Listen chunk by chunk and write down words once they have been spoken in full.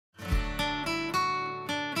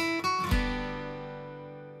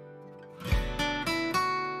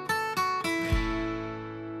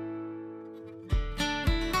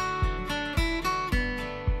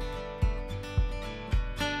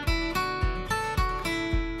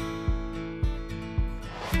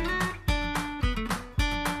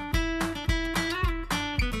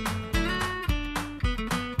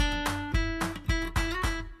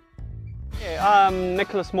I'm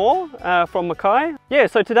Nicholas Moore from Mackay. Yeah,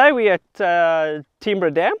 so today we're at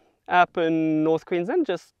Timbra Dam up in North Queensland,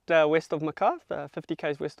 just west of Mackay, 50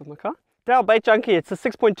 k's west of Mackay. Daiwa bait Junkie, it's a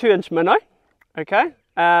 6.2-inch minnow. Okay,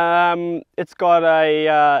 it's got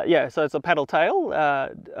a so it's a paddle tail,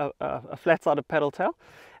 a flat-sided paddle tail.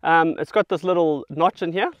 It's got this little notch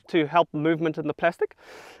in here to help movement in the plastic,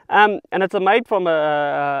 and it's made from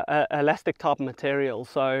a elastic type material,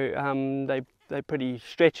 so they're pretty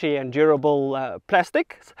stretchy and durable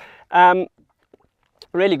plastics.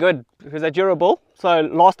 Really good because they're durable, so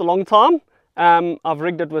last a long time. I've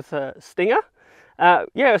rigged it with a stinger.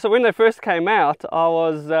 Yeah, so when they first came out,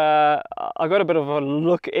 I got a bit of a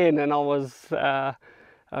look in, and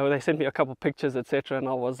they sent me a couple of pictures, etc., and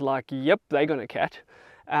I was like, yep, they're gonna catch.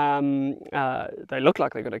 They look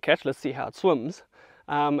like they're gonna catch. Let's see how it swims.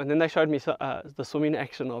 And then they showed me the swimming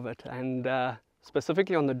action of it, and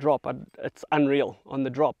specifically on the drop, it's unreal on the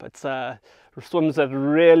drop. It swims at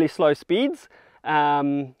really slow speeds,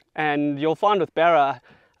 and you'll find with Barra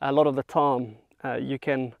a lot of the time you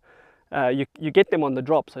get them on the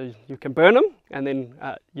drop, so you can burn them and then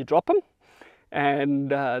you drop them, and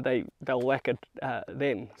they'll whack it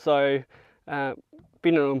then. So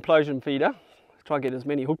being an implosion feeder, try to get as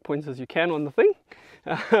many hook points as you can on the thing.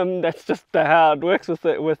 That's just how it works with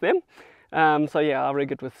them. So yeah, I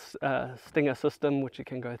rig it with stinger system, which you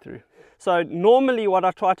can go through. So normally what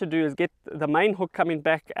I try to do is get the main hook coming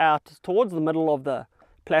back out towards the middle of the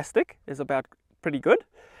plastic, is about pretty good,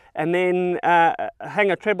 and then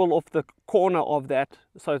hang a treble off the corner of that,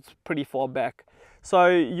 so it's pretty far back. So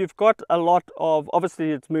you've got a lot of,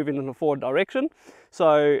 obviously it's moving in a forward direction,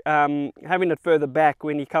 so having it further back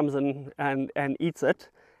when he comes in and eats it,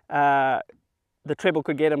 the treble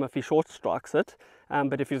could get him if he short strikes it,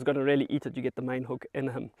 but if he's going to really eat it, you get the main hook in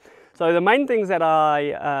him. So the main things that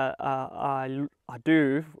I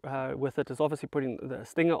do with it is obviously putting the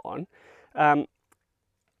stinger on,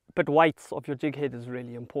 but weights of your jig head is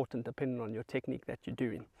really important depending on your technique that you're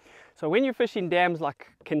doing. So when you're fishing dams like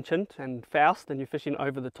Kinchint and Faust, and you're fishing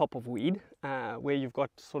over the top of weed, where you've got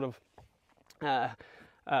sort of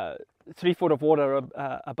 3 foot of water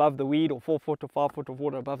above the weed, or 4 foot or 5 foot of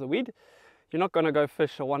water above the weed, you're not going to go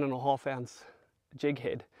fish a 1.5 ounce jig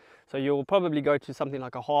head. So you'll probably go to something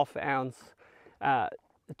like a 1/2 ounce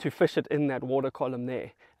to fish it in that water column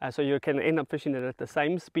there. So you can end up fishing it at the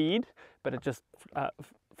same speed, but it just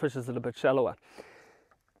fishes it a bit shallower.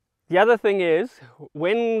 The other thing is,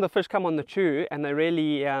 when the fish come on the chew and they're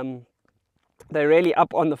really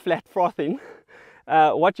up on the flat frothing,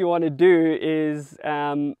 what you want to do is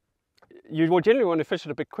you will generally want to fish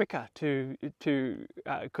it a bit quicker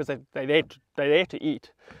because they're there to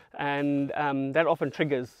eat, and that often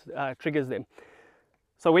triggers them.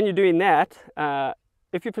 So when you're doing that,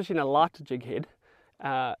 if you're fishing a light jig head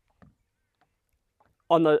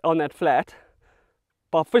on that flat,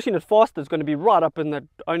 by fishing it faster, it's going to be right up in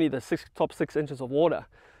only the top 6 inches of water.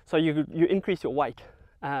 So you increase your weight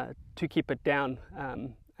to keep it down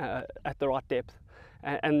at the right depth.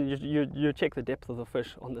 And you check the depth of the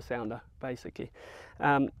fish on the sounder, basically.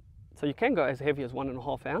 So you can go as heavy as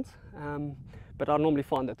 1.5 ounce, but I normally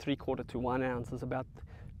find that 3/4 to 1 ounce is about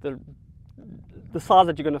the size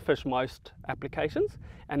that you're going to fish most applications,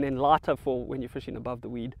 and then lighter for when you're fishing above the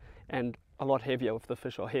weed, and a lot heavier if the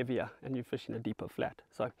fish are heavier and you're fishing a deeper flat.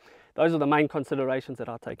 So those are the main considerations that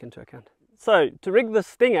I take into account. So to rig the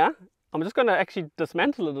stinger, I'm just going to actually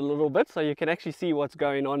dismantle it a little bit so you can actually see what's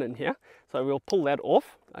going on in here. So we'll pull that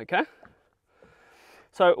off, okay?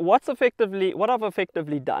 So what I've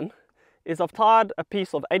effectively done is I've tied a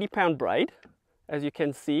piece of 80-pound braid, as you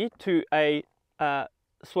can see, to a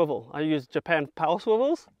swivel. I use Japan power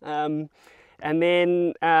swivels, and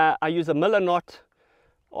then I use a Miller knot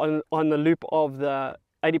on the loop of the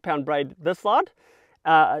 80-pound braid this side,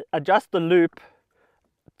 adjust the loop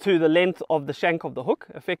to the length of the shank of the hook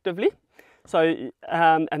effectively, so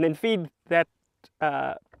and then feed that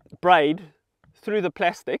braid through the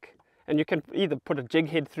plastic, and you can either put a jig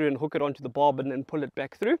head through and hook it onto the bob and then pull it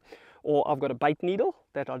back through, or I've got a bait needle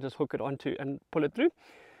that I'll just hook it onto and pull it through.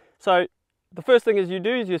 So the first thing you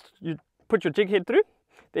do is you put your jig head through,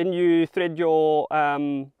 then you thread your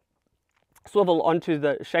swivel onto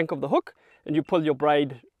the shank of the hook, and you pull your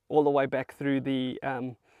braid all the way back through the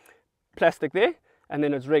plastic there, and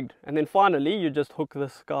then it's rigged. And then finally you just hook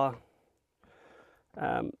this guy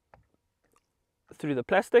through the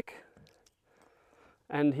plastic,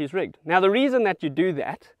 and he's rigged. Now the reason that you do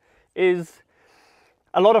that is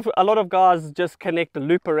a lot of guys just connect a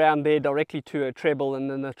loop around there directly to a treble, and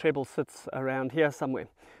then the treble sits around here somewhere.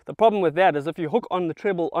 The problem with that is if you hook on the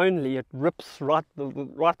treble only, it rips right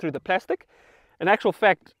through the plastic. In actual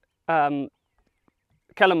fact,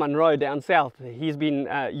 Callum Munro down south, he's been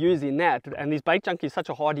using that, and this bait junkie is such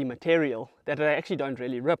a hardy material that they actually don't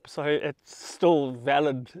really rip, so it's still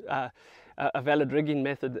valid, a valid rigging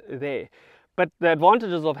method there. But the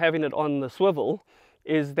advantages of having it on the swivel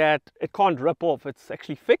is that it can't rip off. It's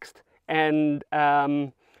actually fixed, and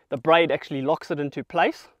the braid actually locks it into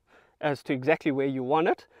place as to exactly where you want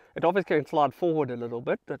it. It obviously can slide forward a little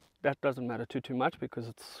bit, but that doesn't matter too much because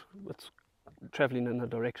it's traveling in a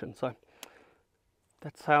direction. So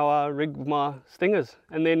that's how I rig my stingers,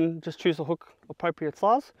 and then just choose a hook appropriate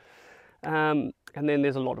size. And then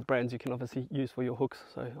there's a lot of brands you can obviously use for your hooks.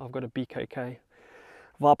 So I've got a BKK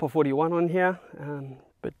Viper 41 on here,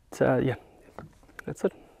 yeah, that's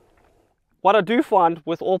it. What I do find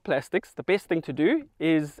with all plastics, the best thing to do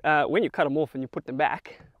is when you cut them off and you put them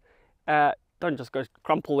back, don't just go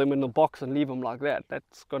crumple them in the box and leave them like that.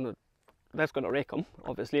 That's gonna wreck them,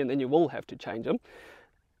 obviously, and then you will have to change them.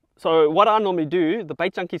 So what I normally do, the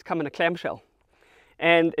bait junkies come in a clamshell,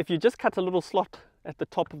 and if you just cut a little slot at the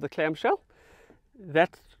top of the clamshell,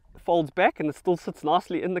 that folds back and it still sits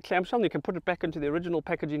nicely in the clamshell, and you can put it back into the original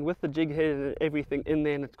packaging with the jig head and everything in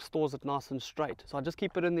there, and it stores it nice and straight. So I just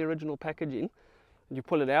keep it in the original packaging, and you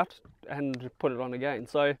pull it out and put it on again.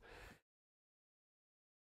 So